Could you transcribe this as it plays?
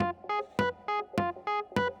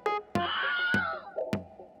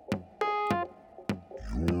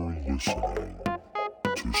listening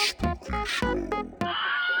to Spooky Show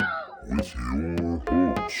with your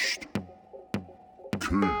host,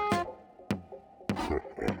 Kate.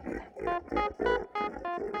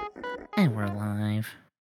 And we're live.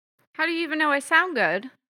 How do you even know I sound good?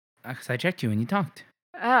 Because I checked you and you talked.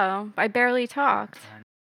 Oh, I barely talked.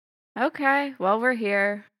 Okay, well, we're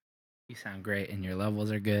here. You sound great and your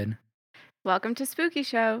levels are good. Welcome to Spooky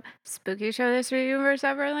Show. Spooky Show, this universe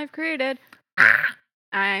ever I've created.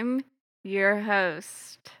 I'm your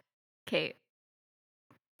host, Kate.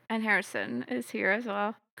 And Harrison is here as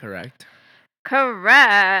well. Correct.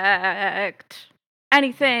 Correct.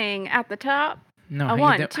 Anything at the top? No, A how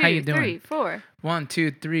one, you two, how you doing? 3, 4. 1,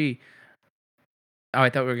 2, 3. Oh, I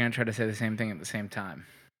thought we were going to try to say the same thing at the same time.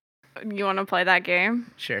 You want to play that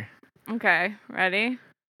game? Sure. Okay, ready?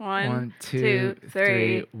 1, 2,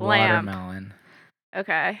 3. Lamp. Watermelon.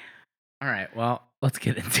 Okay. All right, well, let's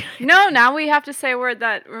get into it. No, now we have to say a word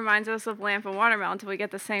that reminds us of lamp and watermelon until we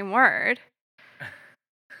get the same word.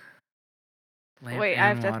 Wait, I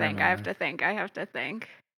have to think.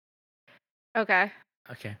 Okay.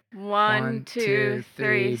 Okay. 1, 2,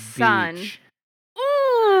 3, sun. Beach.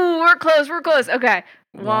 Ooh, we're close. Okay.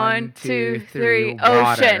 1, 2, 3,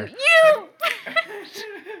 ocean. You!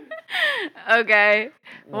 Okay.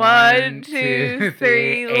 1, 2,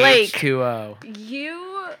 3, lake. H2O. You...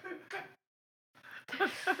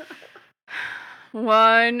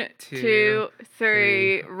 1, 2,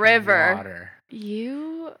 3, river. Water.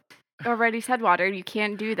 You already said water. You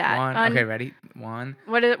can't do that. Okay, ready? 1.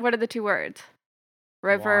 What are the two words?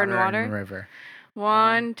 River and water? River.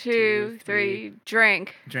 1, 2, 3,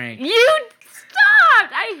 drink. Drink. You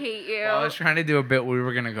stopped! I hate you. Well, I was trying to do a bit where we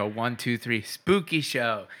were going to go 1, 2, 3, spooky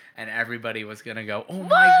show. And everybody was going to go, oh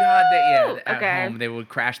my God. At home, they would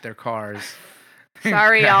crash their cars.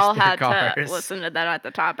 Sorry, y'all had to listen to that at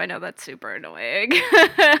the top. I know that's super annoying.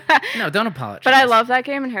 No, don't apologize. But I love that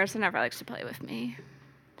game, and Harrison never likes to play with me.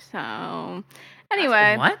 So,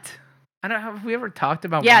 anyway. What? I don't have we ever talked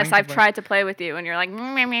about? Yes, I've tried to play with you, and you're like,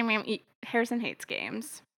 Harrison hates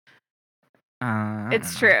games.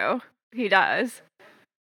 It's true. He does.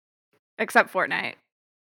 Except Fortnite.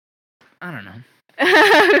 I don't know.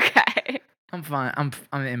 Okay. I'm fine.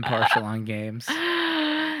 I'm impartial on games.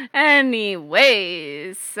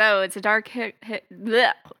 Anyways, so it's a dark It's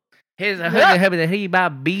a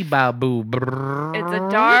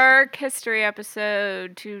dark history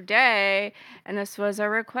episode today, and this was a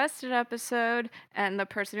requested episode, and the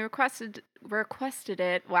person who requested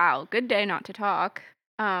it, wow, good day not to talk,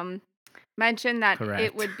 mentioned that Correct.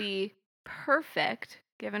 It would be perfect,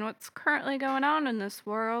 given what's currently going on in this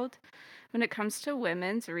world, when it comes to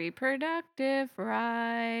women's reproductive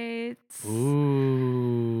rights.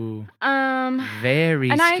 Ooh. Very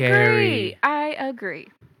scary. I agree.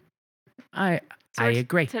 I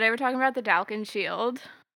agree. Today we're talking about the Dalkon shield.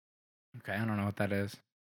 Okay, I don't know what that is.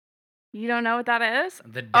 You don't know what that is?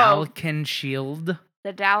 The Dalkon shield?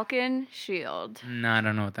 The Dalkon shield. No, I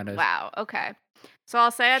don't know what that is. Wow, okay. So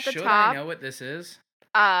I'll say at the top. Should I know what this is?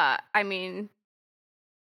 I mean,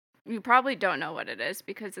 you probably don't know what it is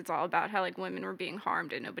because it's all about how, like, women were being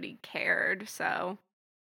harmed and nobody cared. So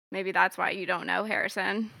maybe that's why you don't know,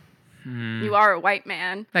 Harrison. You are a white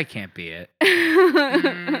man. That can't be it.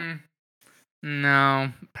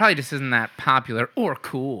 No, probably just isn't that popular or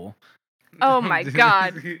cool. Oh my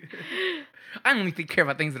God. I only care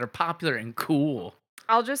about things that are popular and cool.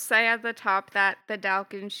 I'll just say at the top that the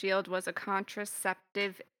Dalkon shield was a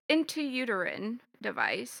contraceptive intrauterine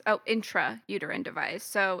device. Oh, intrauterine device.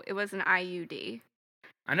 So it was an IUD.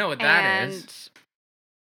 I know what that is. And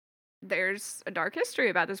there's a dark history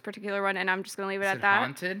about this particular one, and I'm just going to leave it at it that.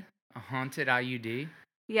 Haunted? A haunted IUD?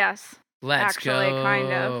 Yes. Let's actually, go.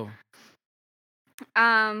 Kind of.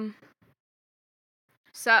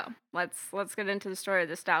 So let's get into the story of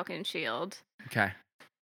the Dalkon shield. Okay.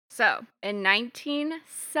 So in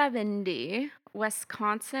 1970,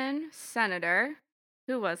 Wisconsin senator,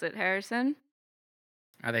 who was it, Harrison?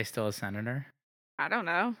 Are they still a senator? I don't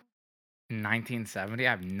know. In 1970? I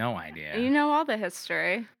have no idea. You know all the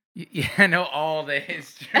history. Yeah, I know all the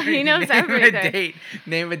history. He knows everything.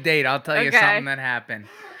 Name a date. I'll tell you something that happened.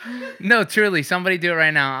 No, truly. Somebody do it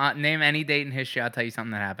right now. Name any date in history. I'll tell you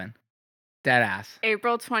something that happened. Dead ass.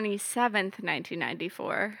 April 27th,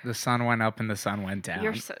 1994. The sun went up and the sun went down.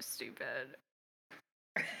 You're so stupid.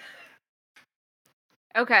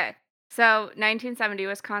 Okay. So, 1970,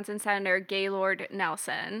 Wisconsin Senator Gaylord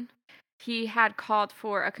Nelson. He had called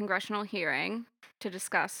for a congressional hearing to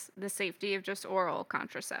discuss the safety of just oral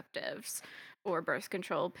contraceptives or birth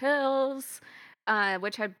control pills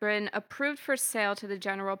which had been approved for sale to the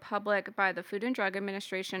general public by the Food and Drug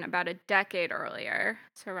Administration about a decade earlier,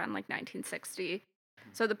 so around like 1960.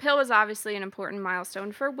 So the pill was obviously an important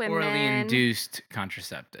milestone for women. Orally induced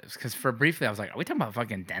contraceptives. Because for briefly, I was like, are we talking about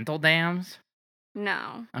fucking dental dams?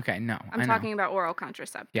 No. Okay, no. I'm talking about oral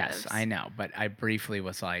contraceptives. Yes, I know. But I briefly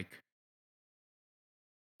was like...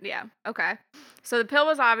 Yeah, okay. So the pill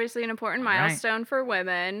was obviously an important All right. milestone for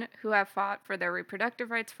women who have fought for their reproductive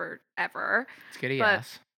rights forever. It's good,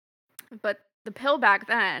 yes. But the pill back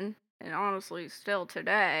then, and honestly still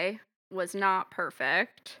today, was not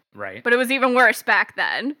perfect. Right. But it was even worse back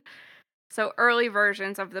then. So early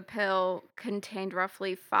versions of the pill contained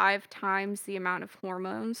roughly 5 times the amount of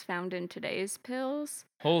hormones found in today's pills.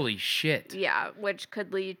 Holy shit. Yeah, which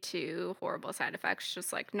could lead to horrible side effects,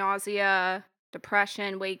 just like nausea,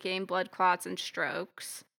 depression, weight gain, blood clots, and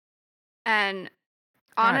strokes. And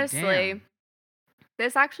honestly,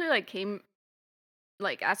 this actually came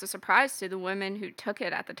as a surprise to the women who took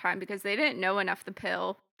it at the time because they didn't know enough the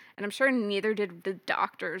pill, and I'm sure neither did the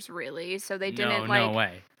doctors really. So they didn't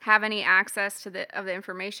have any access to the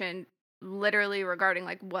information literally regarding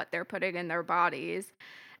what they're putting in their bodies.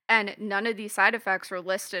 And none of these side effects were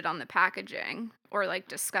listed on the packaging or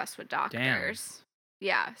discussed with doctors. Damn.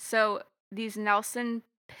 Yeah. So these Nelson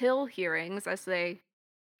pill hearings, as they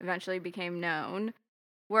eventually became known,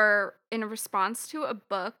 were in response to a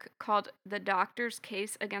book called The Doctor's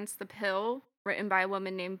Case Against the Pill, written by a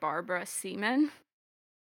woman named Barbara Seaman.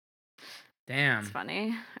 Damn. It's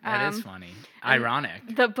funny. That is funny.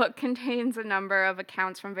 Ironic. The book contains a number of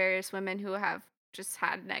accounts from various women who have just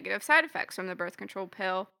had negative side effects from the birth control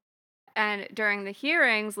pill. And during the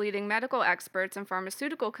hearings, leading medical experts and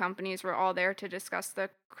pharmaceutical companies were all there to discuss the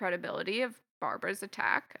credibility of Barbara's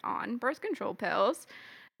attack on birth control pills.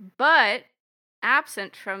 But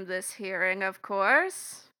absent from this hearing, of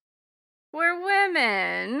course, were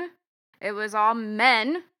women. It was all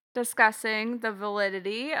men discussing the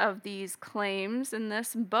validity of these claims in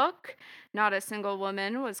this book. Not a single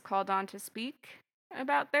woman was called on to speak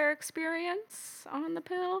about their experience on the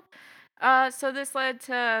pill. So this led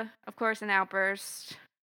to, of course, an outburst,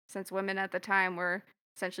 since women at the time were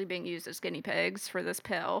essentially being used as guinea pigs for this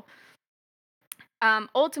pill.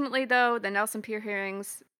 Ultimately, though, the Nelson Pill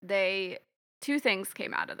hearings, 2 things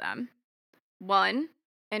came out of them. One,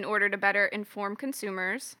 in order to better inform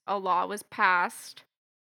consumers, a law was passed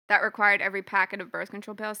that required every packet of birth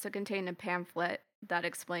control pills to contain a pamphlet that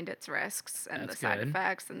explained its risks and the side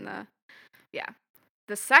effects and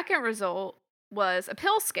The second result was a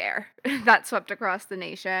pill scare that swept across the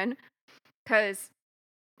nation, because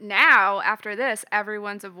now, after this,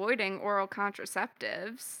 everyone's avoiding oral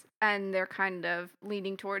contraceptives, and they're kind of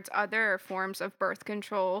leaning towards other forms of birth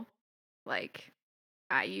control, like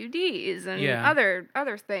IUDs and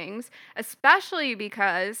other things, especially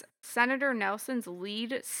because Senator Nelson's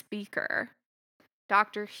lead speaker,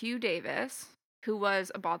 Dr. Hugh Davis, who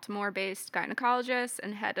was a Baltimore-based gynecologist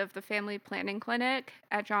and head of the family planning clinic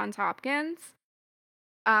at Johns Hopkins,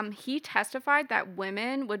 he testified that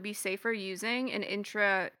women would be safer using an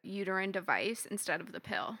intrauterine device instead of the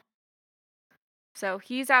pill. So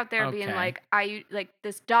he's out there being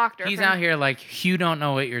this doctor. He's out here you don't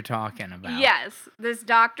know what you're talking about. Yes, this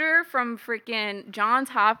doctor from freaking Johns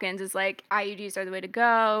Hopkins is like, IUDs are the way to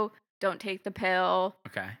go. Don't take the pill.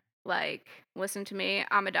 Okay. Listen to me.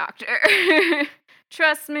 I'm a doctor.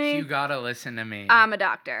 Trust me. You gotta listen to me. I'm a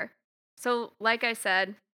doctor. So, like I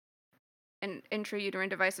said, an intrauterine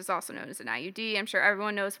device is also known as an IUD. I'm sure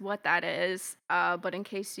everyone knows what that is. But in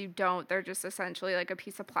case you don't, they're just essentially a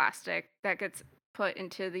piece of plastic that gets put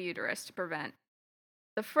into the uterus to prevent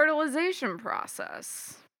the fertilization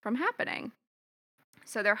process from happening.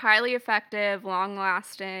 So they're highly effective,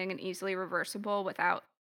 long-lasting, and easily reversible without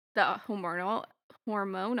the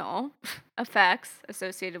hormonal effects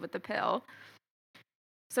associated with the pill.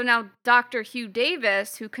 So now Dr. Hugh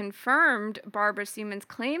Davis, who confirmed Barbara Seaman's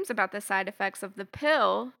claims about the side effects of the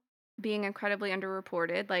pill being incredibly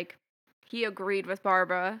underreported, he agreed with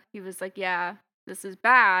Barbara. He was like, yeah, this is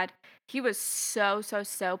bad. He was so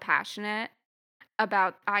passionate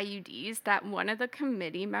about IUDs that one of the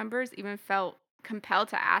committee members even felt compelled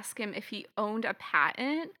to ask him if he owned a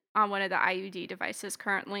patent on one of the IUD devices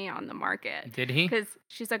currently on the market. Did he? Because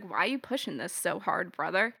she's like, why are you pushing this so hard,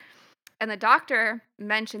 brother? And the doctor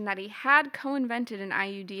mentioned that he had co-invented an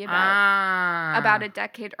IUD about a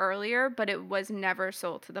decade earlier, but it was never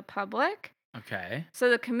sold to the public. Okay. So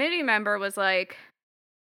the committee member was like,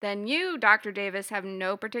 then you, Dr. Davis, have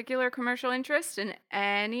no particular commercial interest in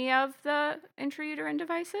any of the intrauterine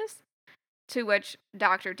devices? To which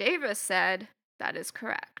Dr. Davis said, that is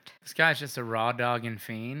correct. This guy's just a raw dog and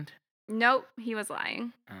fiend. Nope, he was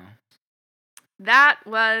lying. Oh. That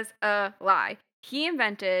was a lie. He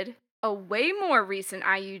invented a way more recent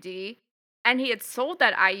IUD, and he had sold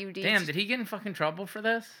that IUD. Damn, did he get in fucking trouble for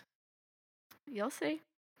this? You'll see.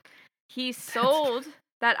 He sold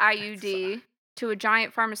that IUD to a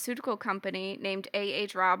giant pharmaceutical company named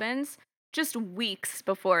A.H. Robbins just weeks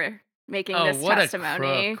before making this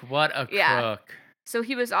testimony. What a crook. So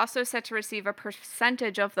he was also set to receive a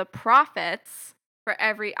percentage of the profits for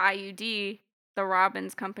every IUD the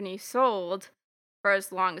Robbins company sold for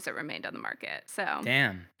as long as it remained on the market. So,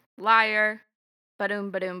 damn. Liar,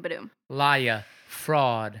 ba-doom, ba-doom, ba-doom. Liar,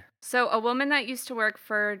 fraud. So a woman that used to work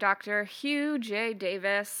for Dr. Hugh J.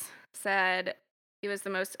 Davis said he was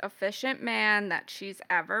the most efficient man that she's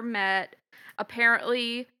ever met.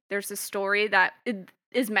 Apparently, there's a story that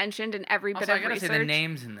is mentioned in every bit of research. I gotta say, the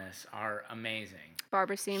names in this are amazing.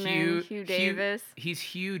 Barbara Seaman, Hugh Davis. He's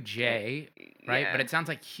Hugh J, right? Yeah. But it sounds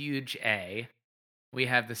like Huge A. We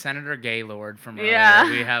have the Senator Gaylord from earlier. Yeah.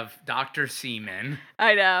 We have Dr. Seaman.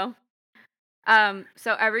 I know.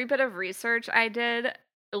 So every bit of research I did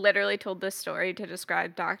literally told this story to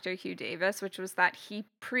describe Dr. Hugh Davis, which was that he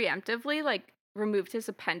preemptively removed his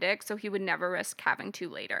appendix so he would never risk having to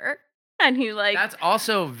later. And he that's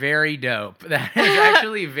also very dope. That is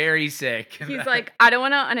actually very sick. He's like, I don't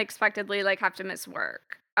want to unexpectedly have to miss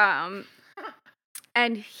work. And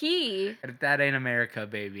that ain't America,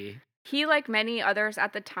 baby. He, like many others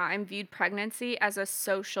at the time, viewed pregnancy as a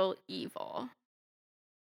social evil.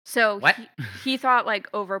 So he thought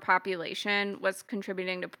overpopulation was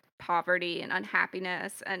contributing to poverty and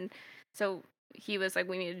unhappiness. And so he was like,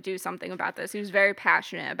 we need to do something about this. He was very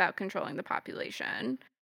passionate about controlling the population.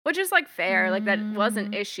 Which is fair, that was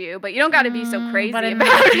an issue, but you don't got to be so crazy about it.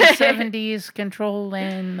 But in the 1970s,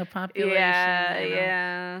 controlling the population.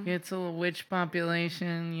 Yeah. It's a witch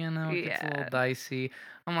population, it's a little dicey.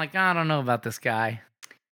 I'm like, I don't know about this guy.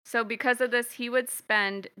 So because of this, he would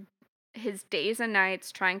spend his days and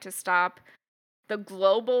nights trying to stop the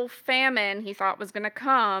global famine he thought was going to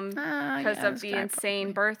come because of the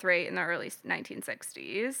insane birth rate in the early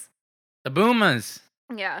 1960s. The boomers.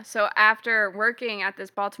 Yeah, so after working at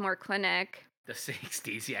this Baltimore clinic... The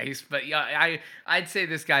 60s, I'd say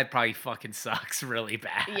this guy probably fucking sucks really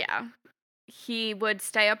bad. Yeah. He would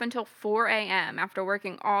stay up until 4 a.m. after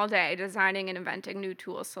working all day designing and inventing new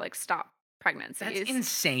tools to, stop pregnancies. That's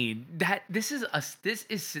insane. That is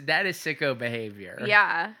sicko behavior.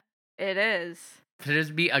 Yeah, it is. To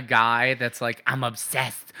just be a guy that's like, I'm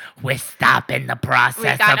obsessed with stopping the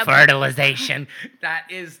process of fertilization. That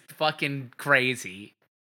is fucking crazy.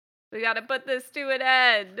 We gotta put this to an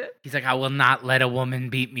end. He's like, I will not let a woman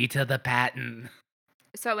beat me to the patent.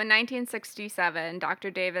 So in 1967, Dr.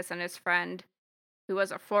 Davis and his friend, who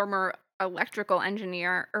was a former electrical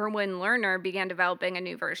engineer, Erwin Lerner, began developing a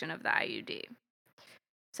new version of the IUD.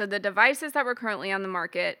 So the devices that were currently on the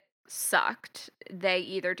market sucked. They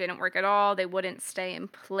either didn't work at all, they wouldn't stay in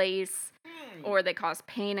place, or they caused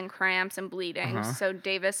pain and cramps and bleeding. Uh-huh. So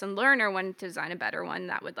Davis and Lerner wanted to design a better one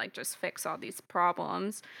that would just fix all these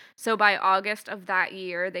problems. So by August of that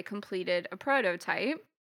year, they completed a prototype.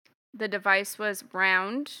 The device was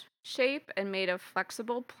round shape and made of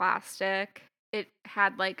flexible plastic. It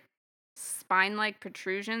had spine-like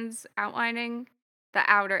protrusions outlining the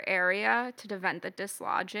outer area to prevent the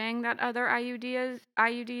dislodging that other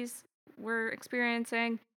IUDs were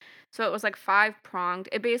experiencing. So it was 5-pronged.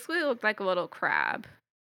 It basically looked like a little crab.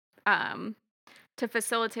 To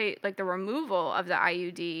facilitate the removal of the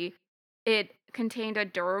IUD, it contained a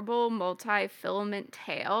durable multi-filament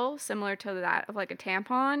tail similar to that of a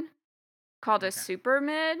tampon called a super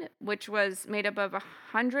mid, which was made up of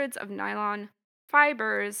hundreds of nylon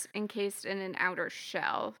fibers encased in an outer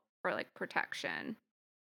shell for protection.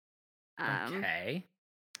 Okay.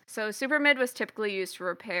 So super mid was typically used to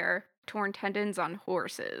repair torn tendons on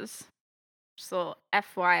horses. Just a little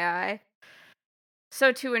FYI.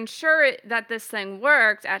 So to ensure that this thing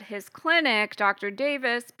worked at his clinic, Dr.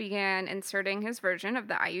 Davis began inserting his version of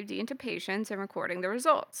the IUD into patients and recording the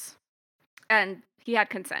results. And he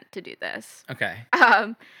had consent to do this. Okay.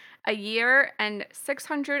 A year and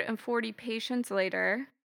 640 patients later,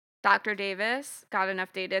 Dr. Davis got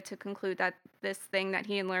enough data to conclude that this thing that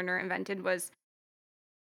he and Lerner invented was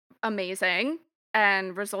amazing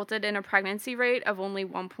and resulted in a pregnancy rate of only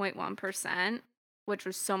 1.1%, which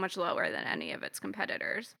was so much lower than any of its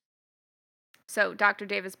competitors. So Dr.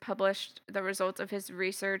 Davis published the results of his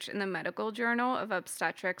research in the Medical Journal of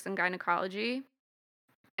Obstetrics and Gynecology.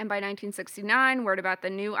 And by 1969, word about the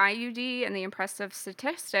new IUD and the impressive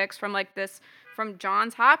statistics from from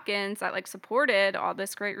Johns Hopkins that supported all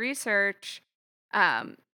this great research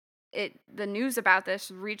the news about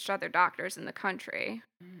this reached other doctors in the country.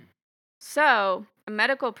 So, a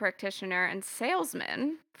medical practitioner and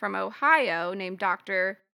salesman from Ohio named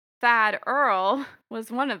Dr. Thad Earl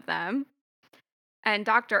was one of them. And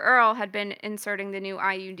Dr. Earl had been inserting the new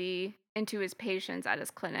IUD into his patients at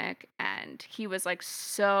his clinic, and he was like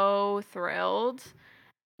so thrilled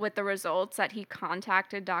with the results that he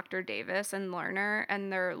contacted Dr. Davis and Lerner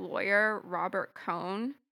and their lawyer Robert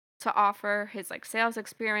Cohn to offer his like sales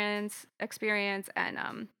experience and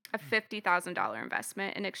a $50,000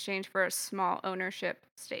 investment in exchange for a small ownership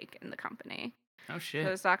stake in the company. Oh shit.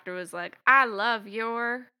 So this doctor was like, "I love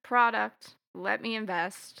your product. Let me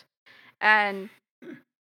invest." And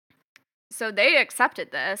so they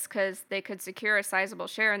accepted this because they could secure a sizable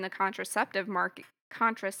share in the contraceptive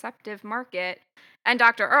market. And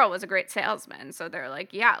Dr. Earl was a great salesman. So they're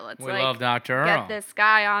like, yeah, let's we love Dr. Earl. Get this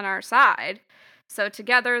guy on our side. So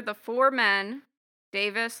together, the four men,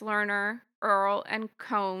 Davis, Lerner, Earl, and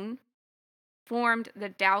Cohn, formed the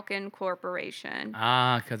Dalkon Corporation.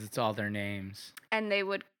 Because it's all their names. And they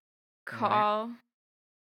would call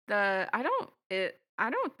I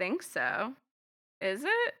don't think so. Is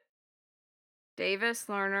it? Davis,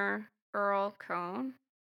 Lerner, Earl, Cohn?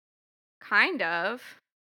 Kind of.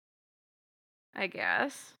 I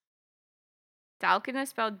guess. Dalkon is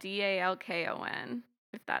spelled Dalkon,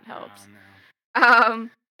 if that helps. Oh,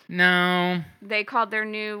 no. No. They called their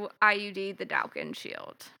new IUD the Dalkon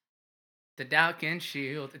Shield. The Dalkon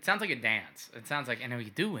Shield. It sounds like a dance. It sounds like, I know you're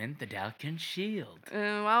doing the Dalkon Shield.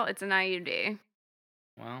 Well, it's an IUD.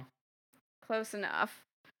 Well. Close enough.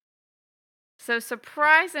 So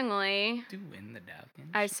surprisingly, doing the Dalkon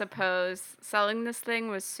I suppose, selling this thing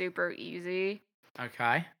was super easy.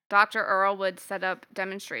 Okay. Dr. Earl would set up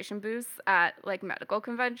demonstration booths at like medical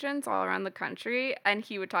conventions all around the country, and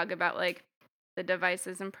he would talk about like the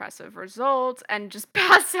device's impressive results and just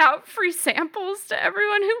pass out free samples to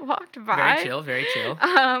everyone who walked by. Very chill, very chill.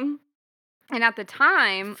 And at the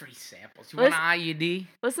time, free samples. You want an IUD?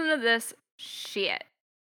 Listen to this shit.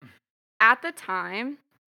 At the time,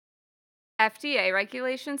 FDA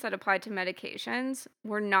regulations that applied to medications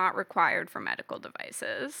were not required for medical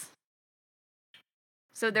devices.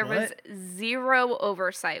 So there was zero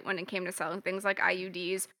oversight when it came to selling things like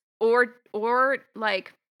IUDs or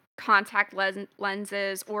like contact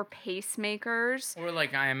lenses or pacemakers. Or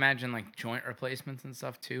like I imagine like joint replacements and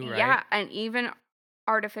stuff too, right? Yeah, and even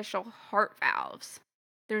artificial heart valves.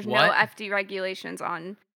 There's no FDA regulations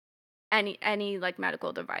on any like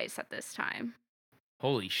medical device at this time.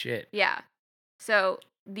 Holy shit. Yeah. So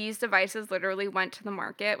these devices literally went to the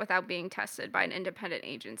market without being tested by an independent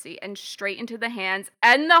agency and straight into the hands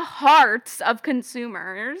and the hearts of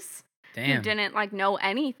consumers who didn't like know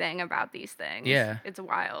anything about these things. Yeah. It's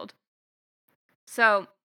wild. So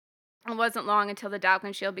it wasn't long until the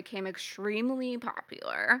Dalkon Shield became extremely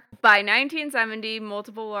popular. By 1970,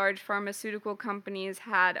 multiple large pharmaceutical companies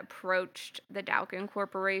had approached the Dalkon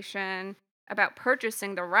Corporation about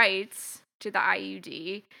purchasing the rights to the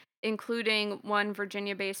IUD, including one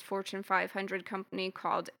Virginia-based Fortune 500 company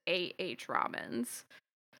called A.H. Robbins.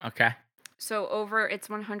 Okay. So over its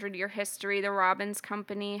 100-year history, the Robbins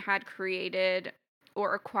Company had created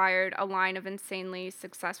or acquired a line of insanely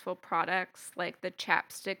successful products like the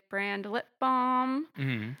Chapstick brand lip balm,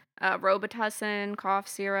 Robitussin cough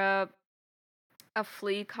syrup, a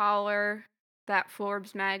flea collar that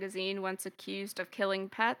Forbes magazine once accused of killing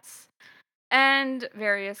pets, and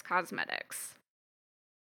various cosmetics.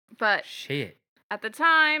 But shit. At the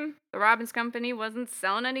time, the Robbins Company wasn't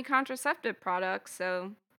selling any contraceptive products,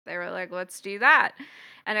 so they were like, let's do that.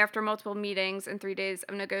 And after multiple meetings and 3 days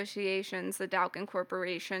of negotiations, the Dalkon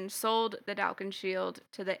Corporation sold the Dalkon Shield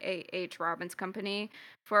to the A.H. Robbins Company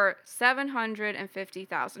for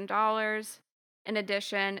 $750,000. In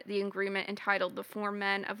addition, the agreement entitled the four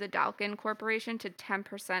men of the Dalkon Corporation to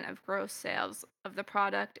 10% of gross sales of the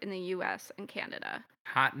product in the U.S. and Canada.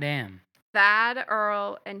 Hot damn. Thad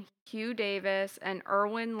Earl and Hugh Davis and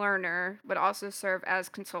Erwin Lerner would also serve as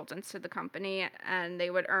consultants to the company, and they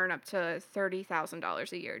would earn up to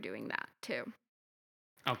 $30,000 a year doing that, too.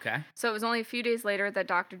 Okay. So it was only a few days later that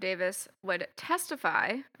Dr. Davis would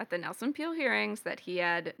testify at the Nelson Peel hearings that he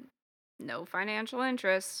had no financial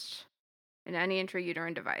interest in any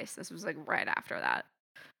intrauterine device. This was like right after that.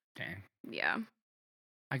 Okay. Yeah.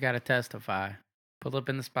 I gotta testify. Pull up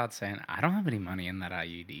in the spot saying, I don't have any money in that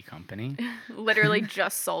IUD company. Literally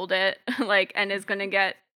just sold it, like, and is gonna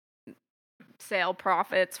get sale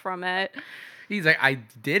profits from it. He's like, I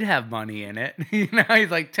did have money in it. You know,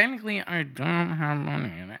 he's like, technically, I don't have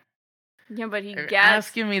money in it. Yeah, but he gets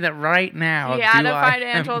asking me that right now. He had a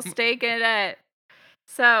financial stake in it.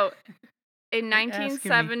 So In Are you asking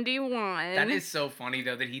me? 1971. That is so funny,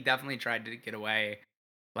 though, that he definitely tried to get away,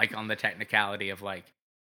 like, on the technicality of, like,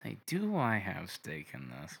 hey, do I have stake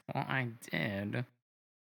in this? Well, I did.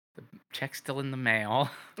 The check's still in the mail.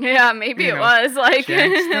 Yeah, maybe You it know, was like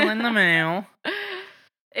check's still in the mail.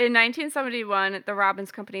 In 1971, the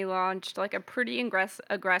Robbins Company launched like a pretty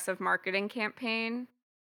aggressive marketing campaign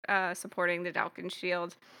supporting the Dalkon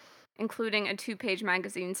Shield, including a 2-page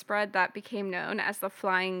magazine spread that became known as the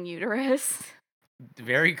Flying Uterus.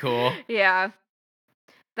 Very cool. Yeah.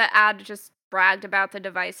 The ad just bragged about the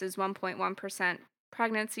device's 1.1%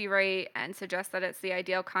 pregnancy rate and suggests that it's the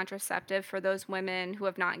ideal contraceptive for those women who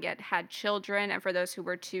have not yet had children and for those who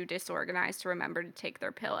were too disorganized to remember to take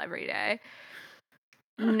their pill every day.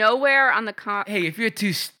 Nowhere on the Hey, if you're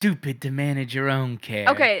too stupid to manage your own care.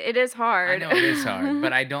 Okay, it is hard. I know it is hard,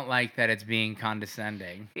 but I don't like that it's being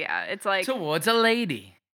condescending. Yeah, it's like Towards a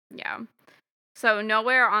lady. Yeah. So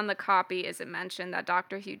nowhere on the copy is it mentioned that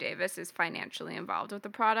Dr. Hugh Davis is financially involved with the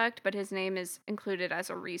product, but his name is included as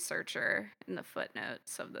a researcher in the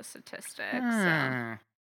footnotes of the statistics. So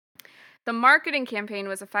the marketing campaign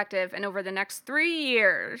was effective, and over the next 3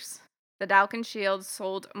 years, the Dalkon Shield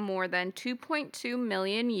sold more than 2.2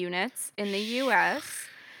 million units in the U.S.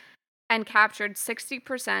 and captured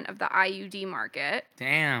 60% of the IUD market.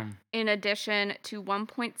 Damn. In addition to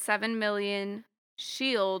 1.7 million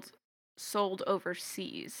shields sold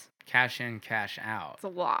overseas. Cash in, cash out. It's a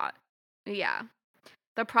lot. Yeah.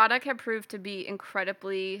 The product had proved to be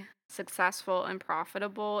incredibly successful and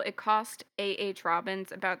profitable. It cost A.H.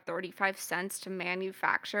 Robbins about 35 cents to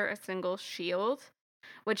manufacture a single shield,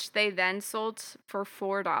 which they then sold for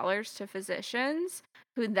 $4 to physicians,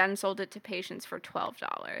 who then sold it to patients for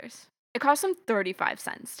 $12. It cost them 35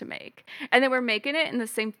 cents to make. And they were making it in the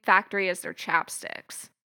same factory as their chapsticks.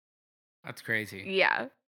 That's crazy. Yeah.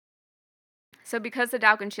 So because the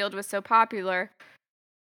Dalkon Shield was so popular,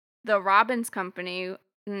 the Robbins Company,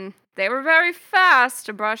 they were very fast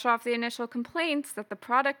to brush off the initial complaints that the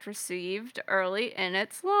product received early in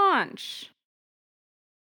its launch.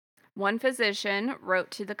 One physician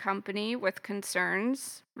wrote to the company with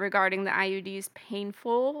concerns regarding the IUD's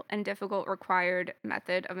painful and difficult required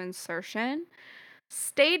method of insertion,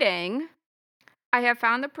 stating, "I have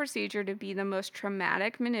found the procedure to be the most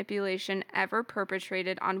traumatic manipulation ever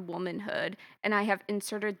perpetrated on womanhood, and I have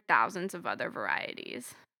inserted thousands of other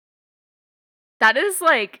varieties." That is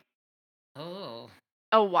like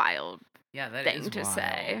a wild thing to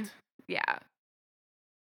say. Yeah.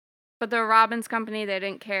 But the Robbins Company, they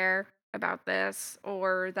didn't care about this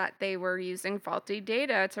or that they were using faulty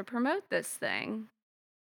data to promote this thing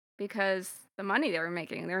because they were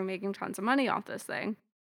making tons of money off this thing.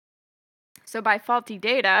 So by faulty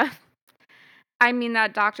data, I mean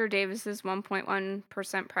that Dr. Davis's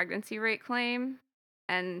 1.1% pregnancy rate claim,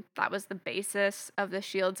 and that was the basis of the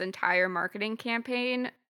Shield's entire marketing campaign,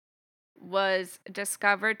 was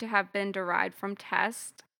discovered to have been derived from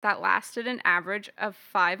tests that lasted an average of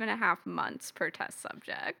 5.5 months per test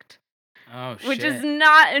subject. Oh, shit. Which is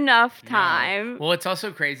not enough time. No. Well, it's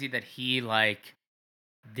also crazy that he, like,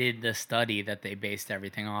 did the study that they based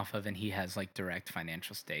everything off of, and he has, like, direct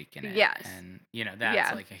financial stake in it. Yes. And,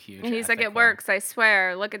 that's, like, a huge And he's like, it works, I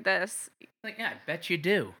swear, look at this. Like, yeah, I bet you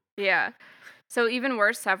do. Yeah. So even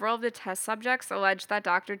worse, several of the test subjects alleged that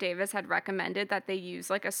Dr. Davis had recommended that they use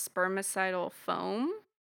like a spermicidal foam,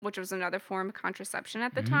 which was another form of contraception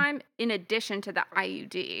at the time, in addition to the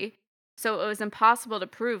IUD. So it was impossible to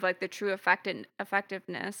prove like the true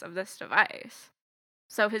effectiveness of this device.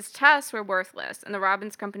 So his tests were worthless, and the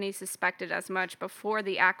Robbins Company suspected as much before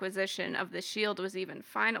the acquisition of the Shield was even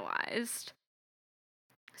finalized.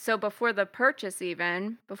 So before the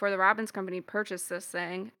Robbins Company purchased this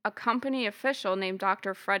thing, a company official named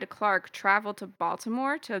Dr. Fred Clark traveled to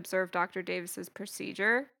Baltimore to observe Dr. Davis's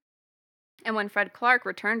procedure. And when Fred Clark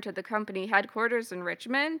returned to the company headquarters in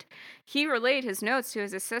Richmond, he relayed his notes to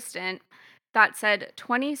his assistant that said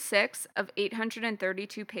 26 of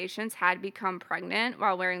 832 patients had become pregnant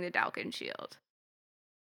while wearing the Dalkon Shield.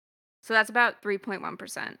 So that's about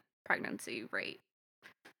 3.1% pregnancy rate.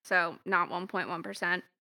 So not 1.1%.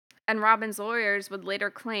 And Robbins' lawyers would later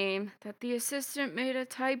claim that the assistant made a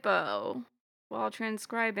typo while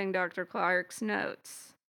transcribing Dr. Clark's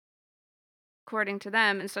notes. According to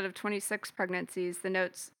them, instead of 26 pregnancies, the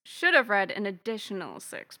notes should have read an additional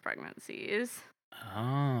 6 pregnancies.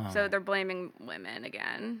 Oh. So they're blaming women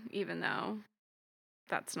again, even though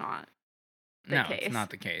that's not the case. It's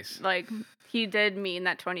not the case. Like, he did mean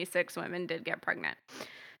that 26 women did get pregnant.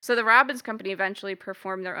 So the Robbins Company eventually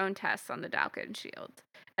performed their own tests on the Dalkon Shield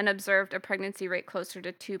and observed a pregnancy rate closer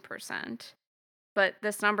to 2%. But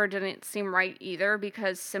this number didn't seem right either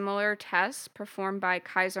because similar tests performed by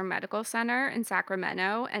Kaiser Medical Center in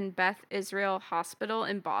Sacramento and Beth Israel Hospital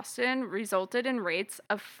in Boston resulted in rates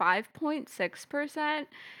of 5.6%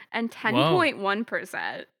 and Whoa.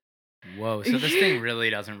 10.1%. Whoa. So this thing really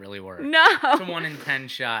doesn't really work. No. It's a 1 in 10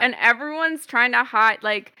 shot. And everyone's trying to hide,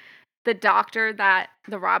 like, the doctor that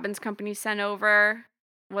the Robbins company sent over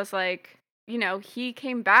was like, he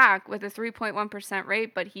came back with a 3.1%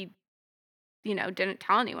 rate, but he, didn't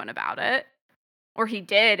tell anyone about it. Or he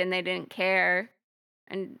did and they didn't care.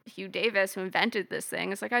 And Hugh Davis, who invented this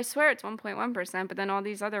thing, is like, I swear it's 1.1%, but then all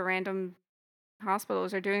these other random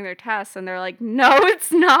hospitals are doing their tests and they're like, no,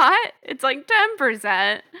 it's not. It's like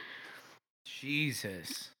 10%.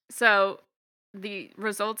 Jesus. So the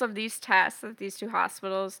results of these tests that these two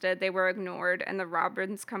hospitals did, they were ignored, and the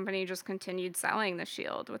Robbins company just continued selling the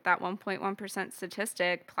Shield with that 1.1%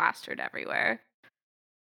 statistic plastered everywhere.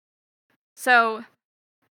 So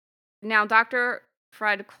now Dr.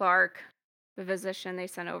 Fred Clark, the physician they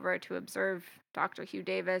sent over to observe Dr. Hugh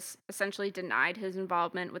Davis, essentially denied his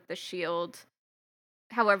involvement with the Shield.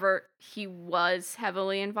 However, he was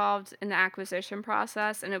heavily involved in the acquisition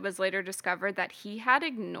process, and it was later discovered that he had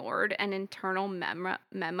ignored an internal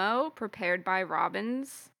memo prepared by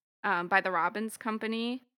the Robbins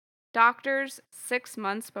company doctors 6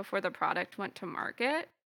 months before the product went to market.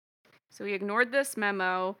 So he ignored this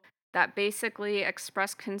memo that basically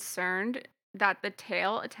expressed concern that the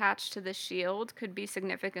tail attached to the shield could be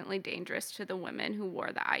significantly dangerous to the women who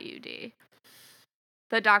wore the IUD.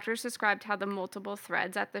 The doctors described how the multiple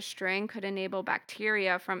threads at the string could enable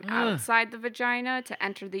bacteria from outside the vagina to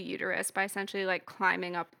enter the uterus by essentially like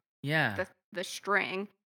climbing up the string.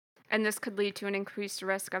 And this could lead to an increased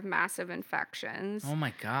risk of massive infections. Oh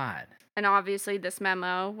my God. And obviously this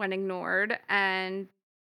memo went ignored. And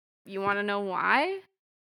you want to know why?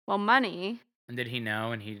 Well, money. And did he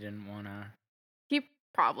know and he didn't want to? He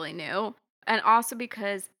probably knew. And also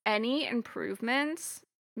because any improvements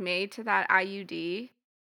made to that IUD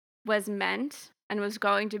was meant and was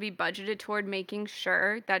going to be budgeted toward making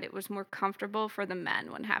sure that it was more comfortable for the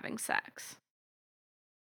men when having sex.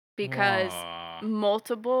 Because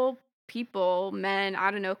multiple people, men,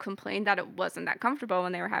 I don't know, complained that it wasn't that comfortable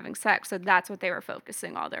when they were having sex. So that's what they were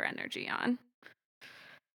focusing all their energy on.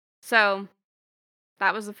 So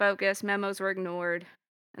that was the focus. Memos were ignored,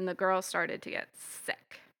 and the girl started to get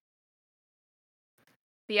sick.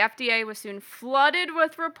 The FDA was soon flooded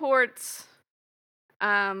with reports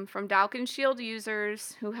from Dalkon Shield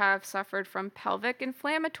users who have suffered from pelvic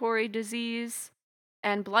inflammatory disease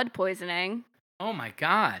and blood poisoning. Oh my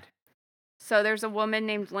God. So there's a woman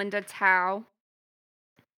named Linda Tao.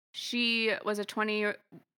 She was a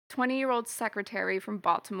 20-year-old secretary from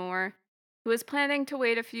Baltimore who was planning to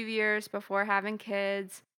wait a few years before having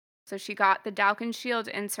kids. So she got the Dalkon Shield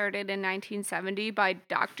inserted in 1970 by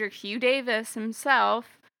Dr. Hugh Davis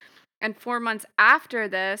himself. And 4 months after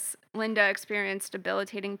this, Linda experienced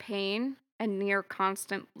debilitating pain and near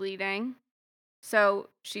constant bleeding. So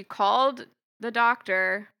she called the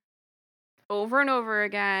doctor over and over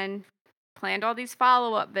again, planned all these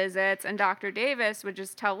follow-up visits, and Dr. Davis would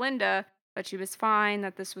just tell Linda that she was fine,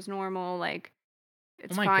 that this was normal, like,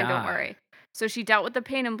 it's fine, don't worry. So she dealt with the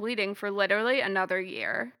pain and bleeding for literally another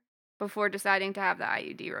year before deciding to have the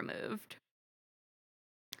IUD removed.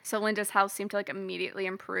 So Linda's health seemed to like immediately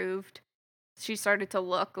improved. She started to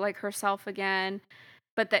look like herself again,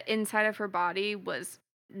 but the inside of her body was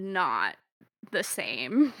not the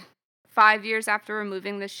same. 5 years after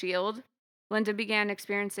removing the shield, Linda began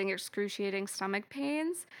experiencing excruciating stomach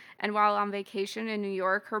pains, and while on vacation in New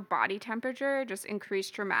York, her body temperature just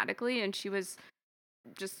increased dramatically, and she was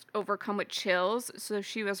just overcome with chills. So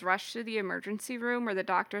she was rushed to the emergency room where the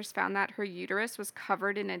doctors found that her uterus was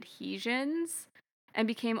covered in adhesions and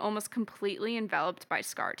became almost completely enveloped by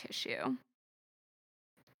scar tissue.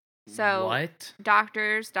 So what?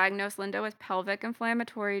 Doctors diagnosed Linda with pelvic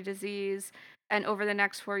inflammatory disease, and over the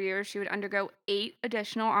next 4 years, she would undergo 8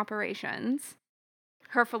 additional operations.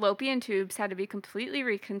 Her fallopian tubes had to be completely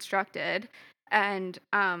reconstructed, and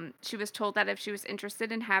she was told that if she was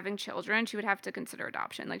interested in having children, she would have to consider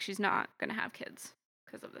adoption. Like, she's not going to have kids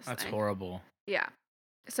because of this That's thing. horrible. Yeah.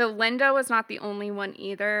 So Linda was not the only one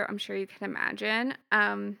either. I'm sure you can imagine.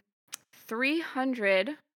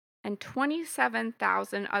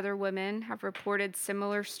 327,000 other women have reported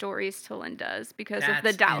similar stories to Linda's because of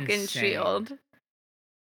the Dalkon Shield.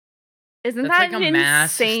 Isn't That's that like a an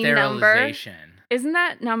mass insane number? sterilization. Isn't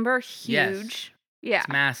that number huge? Yes. Yeah. It's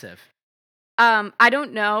massive. I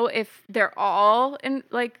don't know if they're all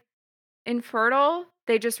infertile.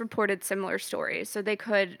 They just reported similar stories. So they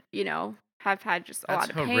could, have had just a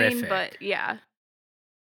lot of pain, but yeah.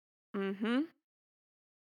 Mm-hmm.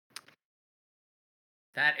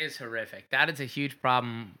 That is horrific. That is a huge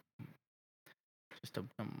problem. Just a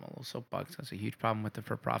little soapbox. That's a huge problem with the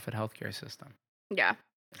for-profit healthcare system. Yeah.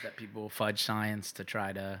 Is that people will fudge science to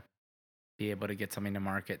try to be able to get something to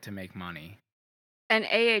market to make money. And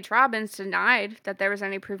A.H. Robbins denied that there was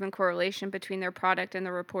any proven correlation between their product and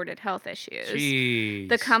the reported health issues. Jeez.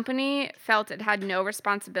 The company felt it had no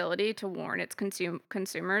responsibility to warn its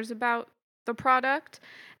consumers about the product.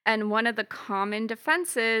 And one of the common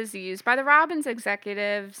defenses used by the Robbins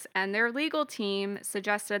executives and their legal team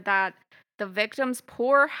suggested that the victim's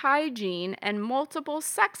poor hygiene and multiple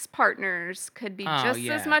sex partners could be Oh, just as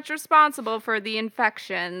yeah. much responsible for the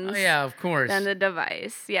infections Oh, yeah, of course. than the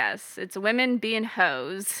device. Yes, it's women being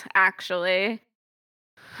hoes, actually.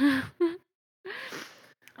 Oh,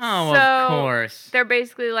 So, of course. they're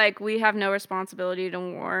basically like, we have no responsibility to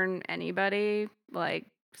warn anybody. Like,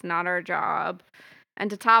 it's not our job. And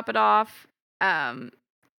to top it off,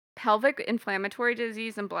 pelvic inflammatory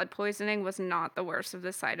disease and blood poisoning was not the worst of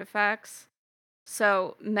the side effects.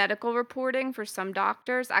 So, medical reporting for some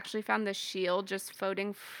doctors actually found the shield just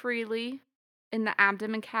floating freely in the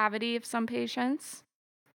abdomen cavity of some patients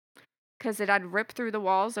because it had ripped through the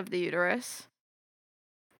walls of the uterus.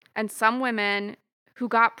 And some women who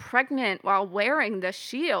got pregnant while wearing the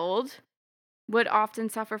shield would often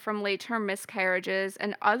suffer from late-term miscarriages,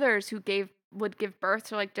 and others who would give birth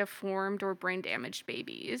to like deformed or brain damaged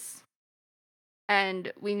babies.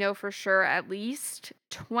 And we know for sure at least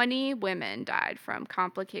 20 women died from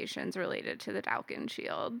complications related to the Dalkon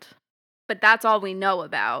shield. But that's all we know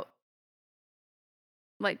about.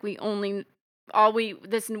 Like we only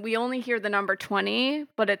hear the number 20,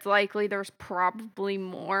 but it's likely there's probably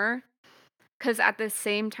more. Because at the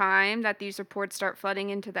same time that these reports start flooding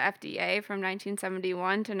into the FDA from 1971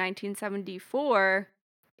 to 1974,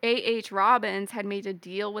 A.H. Robbins had made a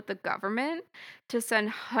deal with the government to send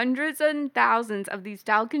hundreds and thousands of these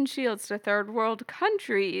Dalkon shields to third world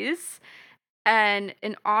countries. And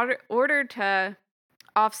in order to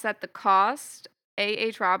offset the cost,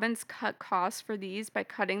 A.H. Robbins cut costs for these by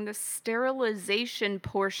cutting the sterilization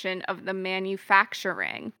portion of the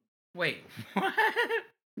manufacturing. Wait, what?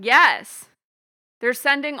 Yes. They're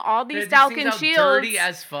sending all these These things Dalkon out shields dirty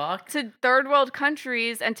as fuck. to third world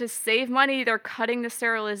countries, and to save money, they're cutting the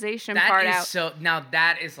sterilization That part is out. so. Now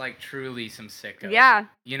that is like truly some sicko. Yeah.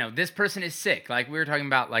 You know, this person is sick. Like we were talking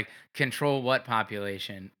about, like control what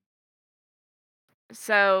population?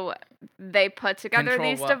 So they put together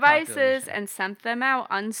Control these what devices population? and sent them out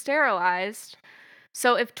unsterilized.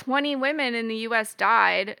 So if 20 women in the US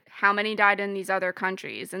died, how many died in these other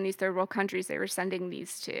countries, in these third world countries they were sending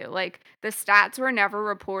these to? Like the stats were never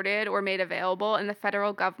reported or made available, and the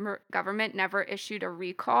federal government never issued a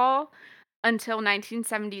recall until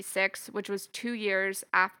 1976, which was 2 years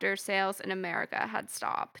after sales in America had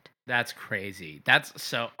stopped. That's crazy. That's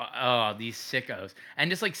so. Oh, these sickos, and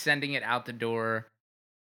just like sending it out the door.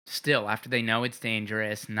 Still, after they know it's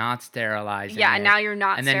dangerous, not sterilizing Yeah, it, now you're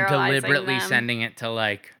not and then sterilizing deliberately them. sending it to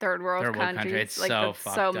like Third world third world country. countries. It's Like so that's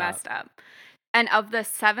fucked so up. messed up. And of the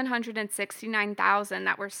 769,000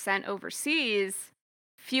 that were sent overseas,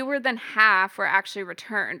 fewer than half were actually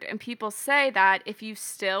returned. And people say that if you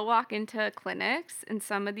still walk into clinics in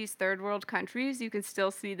some of these third world countries, you can still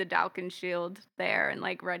see the Dalkon shield there and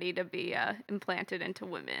like ready to be implanted into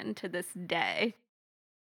women to this day.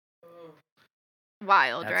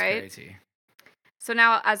 Wild, That's right? crazy. So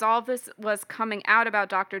now, as all of this was coming out about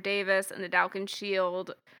Dr. Davis and the Dalkon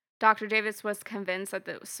shield, Dr. Davis was convinced that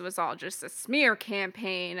this was all just a smear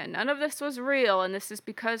campaign and none of this was real. And this is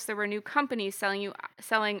because there were new companies selling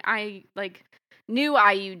new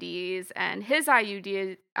IUDs, and his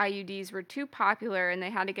IUDs were too popular and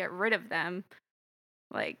they had to get rid of them.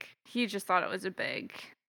 Like, he just thought it was a big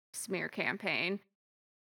smear campaign.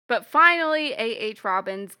 But finally, A.H.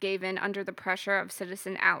 Robbins gave in under the pressure of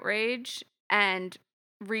citizen outrage, and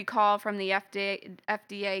recall from the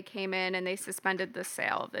FDA came in and they suspended the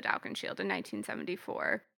sale of the Dalkon shield in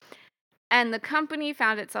 1974. And the company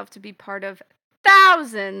found itself to be part of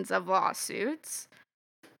thousands of lawsuits.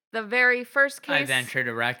 The very first case I venture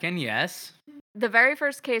to reckon, yes. The very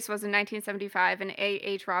first case was in 1975, and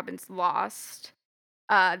A.H. Robbins lost.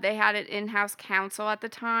 They had an in-house counsel at the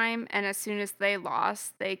time, and as soon as they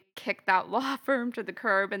lost, they kicked that law firm to the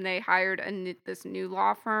curb, and they hired this new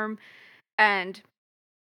law firm. And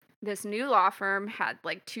this new law firm had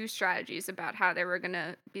like two strategies about how they were going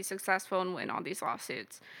to be successful and win all these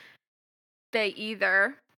lawsuits. They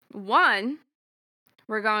either, one,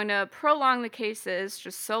 were going to prolong the cases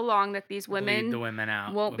just so long that these Bleed women the women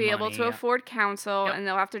out won't with be able money, to yeah. afford counsel, Yep. and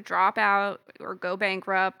they'll have to drop out or go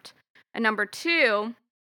bankrupt. And number two,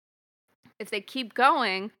 if they keep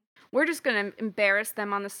going, we're just going to embarrass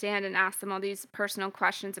them on the stand and ask them all these personal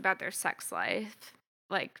questions about their sex life,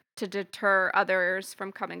 like to deter others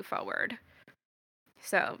from coming forward.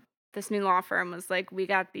 So this new law firm was like, we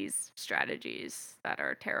got these strategies that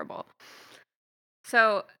are terrible.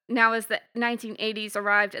 So now as the 1980s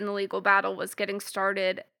arrived and the legal battle was getting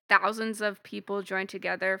started, thousands of people joined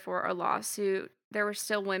together for a lawsuit. There were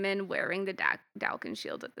still women wearing the Dalkon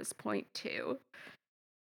shield at this point, too.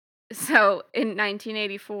 So in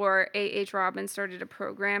 1984, A.H. Robbins started a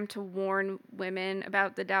program to warn women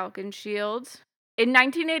about the Dalkon shield. In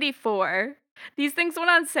 1984, these things went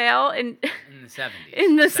on sale in the 70s.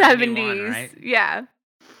 In the 71, 70s, right? yeah.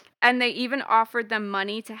 And they even offered them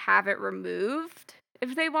money to have it removed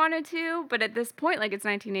if they wanted to. But at this point, like, it's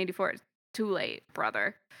 1984. It's too late,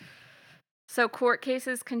 brother. So court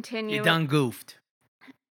cases continue. You done goofed.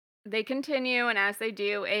 They continue, and as they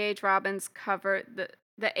do, A.H. Robbins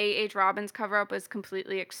the A.H. Robbins cover-up was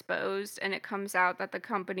completely exposed, and it comes out that the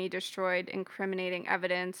company destroyed incriminating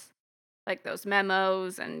evidence, like those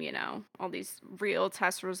memos and, you know, all these real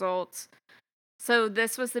test results. So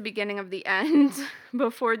this was the beginning of the end.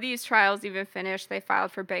 Before these trials even finished, they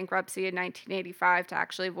filed for bankruptcy in 1985 to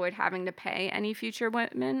actually avoid having to pay any future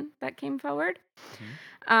women that came forward.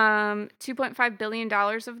 $2.5 billion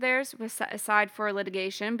of theirs was set aside for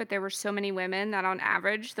litigation, but there were so many women that on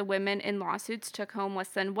average, the women in lawsuits took home less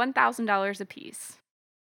than $1,000 apiece.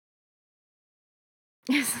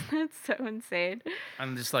 Isn't that so insane?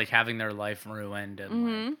 I'm just like having their life ruined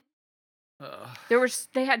and like,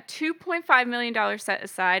 they had $2.5 million set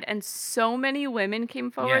aside, and so many women came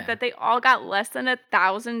forward that they all got less than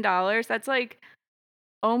 $1,000. That's like,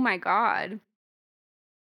 oh my God.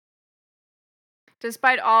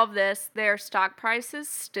 Despite all of this, their stock prices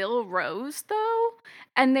still rose, though,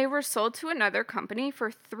 and they were sold to another company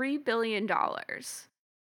for $3 billion.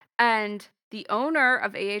 And the owner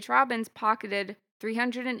of A.H. Robbins pocketed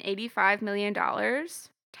 $385 million,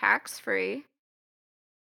 tax-free.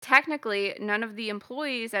 Technically, none of the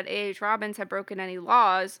employees at A.H. Robbins had broken any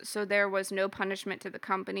laws, so there was no punishment to the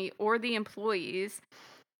company or the employees,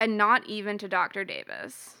 and not even to Dr.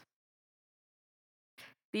 Davis.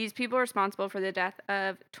 These people are responsible for the death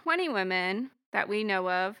of 20 women that we know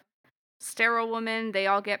of. Sterile women, they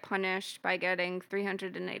all get punished by getting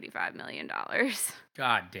 $385 million.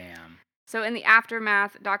 God damn. So in the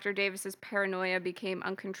aftermath, Dr. Davis's paranoia became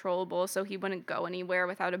uncontrollable, so he wouldn't go anywhere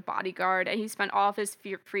without a bodyguard, and he spent all of his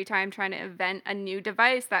free time trying to invent a new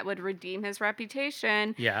device that would redeem his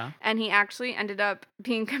reputation. Yeah. And he actually ended up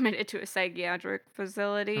being committed to a psychiatric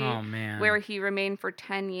facility. Oh, man. Where he remained for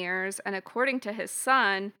 10 years, and according to his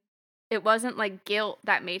son, it wasn't like guilt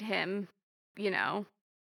that made him, you know,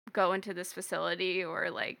 go into this facility or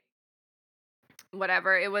like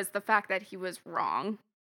whatever. It was the fact that he was wrong.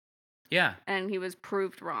 Yeah. And he was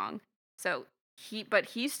proved wrong. So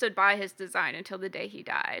he stood by his design until the day he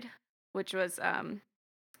died, which was in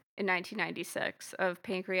 1996 of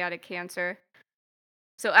pancreatic cancer.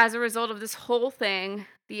 So as a result of this whole thing,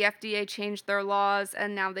 the FDA changed their laws,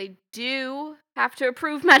 and now they do have to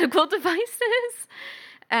approve medical devices.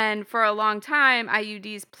 And for a long time,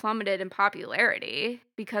 IUDs plummeted in popularity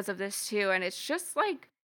because of this too. And it's just like,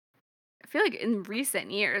 I feel like in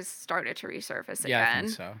recent years started to resurface again. Yeah, I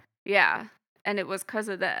think so. Yeah, and it was because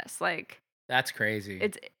of this. Like, that's crazy.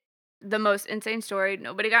 It's the most insane story.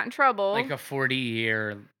 Nobody got in trouble. Like a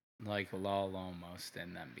 40-year like lull almost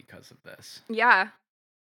in them because of this. Yeah.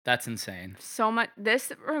 That's insane. So much.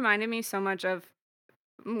 This reminded me so much of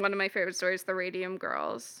one of my favorite stories, The Radium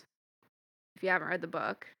Girls. If you haven't read the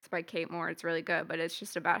book, it's by Kate Moore. It's really good, but it's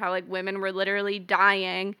just about how like women were literally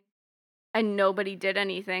dying and nobody did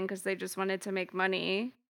anything because they just wanted to make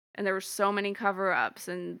money. And there were so many cover-ups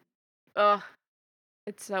and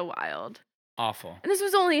it's so wild. Awful. And this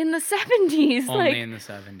was only in the 70s. Only in the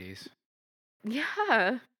 70s. Yeah.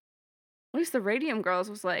 At least the Radium Girls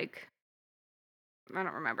was like, I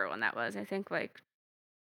don't remember when that was. I think like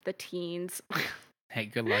the teens. Hey,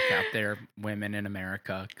 good luck out there, women in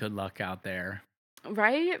America. Good luck out there.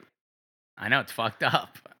 Right? I know, it's fucked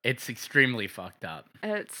up. It's extremely fucked up.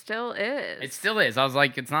 It still is. It still is. I was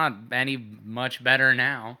like, it's not any much better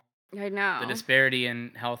now. I know. The disparity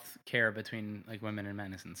in health care between like women and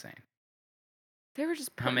men is insane. They were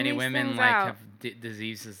just how many women like out. have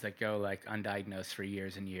diseases that go like undiagnosed for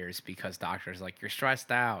years and years because doctors like, you're stressed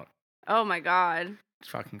out. Oh my God. It's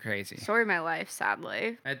fucking crazy. Story of my life,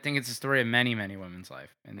 sadly. I think it's a story of many, many women's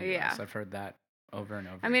life in the US. I've heard that over and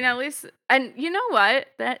over. I mean, at least, and you know what?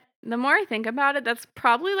 That the more I think about it, that's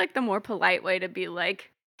probably like the more polite way to be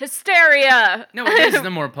like, hysteria. No, it is the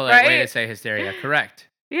more polite way to say hysteria. Correct.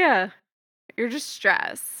 Yeah. You're just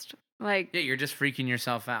stressed. Like, Yeah, you're just freaking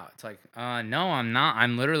yourself out. It's like, no, I'm not.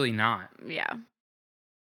 I'm literally not. yeah.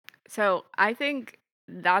 So I think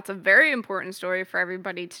that's a very important story for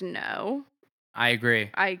everybody to know. I agree.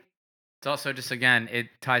 It's also just, again, it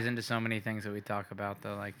ties into so many things that we talk about,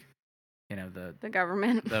 though, like, the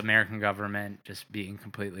government. the American government just being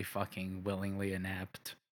completely fucking willingly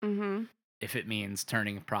inept. Mm-hmm. If it means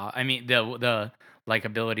turning the like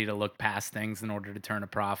ability to look past things in order to turn a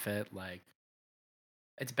profit, like,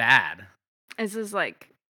 it's bad. This is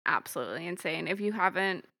like absolutely insane. If you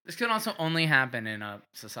haven't, This could also only happen in a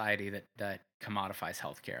society that commodifies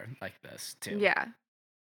healthcare like this too. yeah.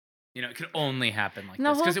 It could only happen like The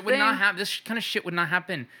this because whole it would not thing- have this kind of shit would not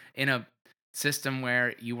happen in a system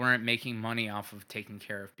where you weren't making money off of taking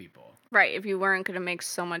care of people. Right, if you weren't going to make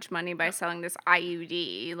so much money by selling this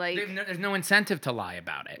IUD, like There's no incentive to lie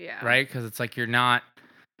about it, Yeah. right? Because it's like you're not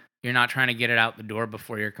trying to get it out the door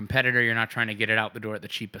before your competitor. You're not trying to get it out the door at the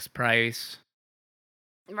cheapest price.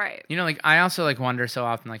 right. Like, I also like wonder so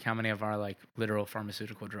often like how many of our like literal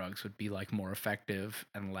pharmaceutical drugs would be like more effective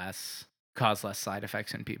and cause less side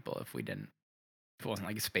effects in people if it wasn't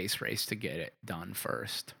like a space race to get it done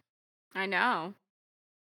first. I know.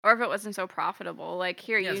 Or if it wasn't so profitable, like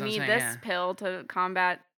here Yeah, you that's what I'm need saying, this yeah. pill to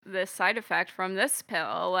combat this side effect from this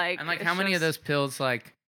pill, like And like it's how many of just- those pills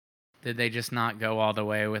like did they just not go all the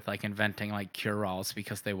way with like inventing like cure-alls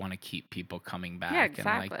because they want to keep people coming back and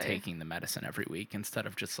like exactly. taking the medicine every week instead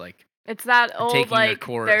of just like It's that old taking your like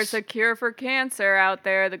course. there's a cure for cancer out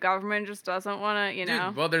there. The government just doesn't want to,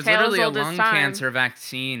 Dude, well, there's tale as literally a old as lung time. cancer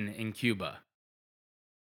vaccine in Cuba.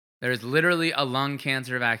 There's literally a lung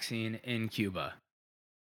cancer vaccine in Cuba.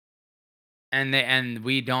 And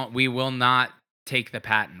we will not take the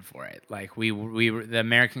patent for it. Like the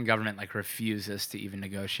American government like refuses to even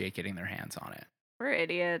negotiate getting their hands on it. We're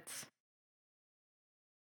idiots.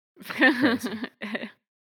 Crazy.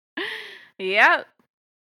 Yep.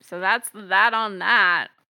 So that's that on that.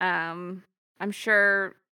 I'm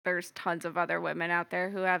sure there's tons of other women out there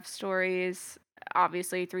who have stories.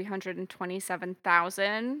 Obviously,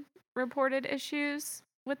 327,000 reported issues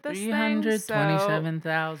with this thing. So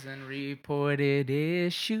 327,000 reported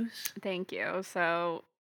issues. thank you. So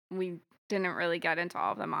we didn't really get into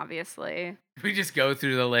all of them, obviously. We just go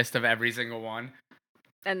through the list of every single one.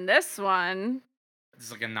 And this one,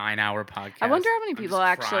 It's like a 9-hour podcast. I wonder how many I'm people just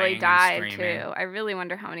actually crying and died screaming. too. I really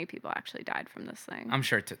wonder how many people actually died from this thing. I'm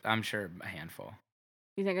sure a handful.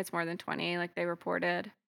 You think it's more than 20, like they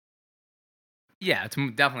reported? Yeah, it's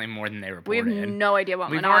definitely more than they We reported. have no idea what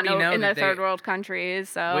We went on already know in the that third world countries.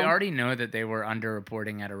 So We already know that they were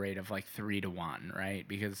underreporting at a rate of like 3 to 1, right?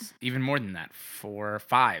 Because even more than that, 4 or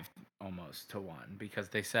 5 almost to 1, because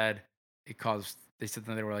they said they said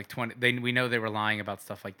that they were like 20. We know they were lying about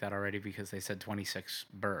stuff like that already because they said 26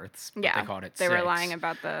 births. But yeah, they called it they 6. were lying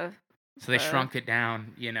about the So they shrunk it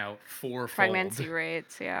down, 4-fold. pregnancy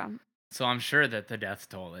rates. Yeah, So I'm sure that the death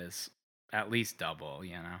toll is at least double,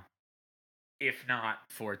 if not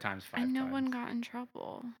 4 times, 5 and no times. one got in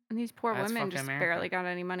trouble. And these poor That's women fucking just America. barely got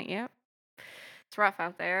any money. Yep, it's rough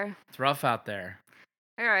out there. It's rough out there.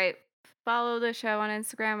 All right. Follow the show on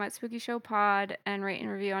Instagram at Spooky Show Pod and rate and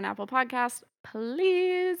review on Apple Podcasts,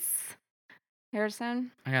 please.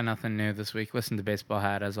 Harrison. I got nothing new this week. Listen to Baseball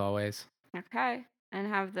Hat as always. Okay. And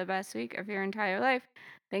have the best week of your entire life.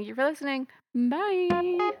 Thank you for listening.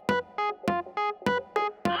 Bye.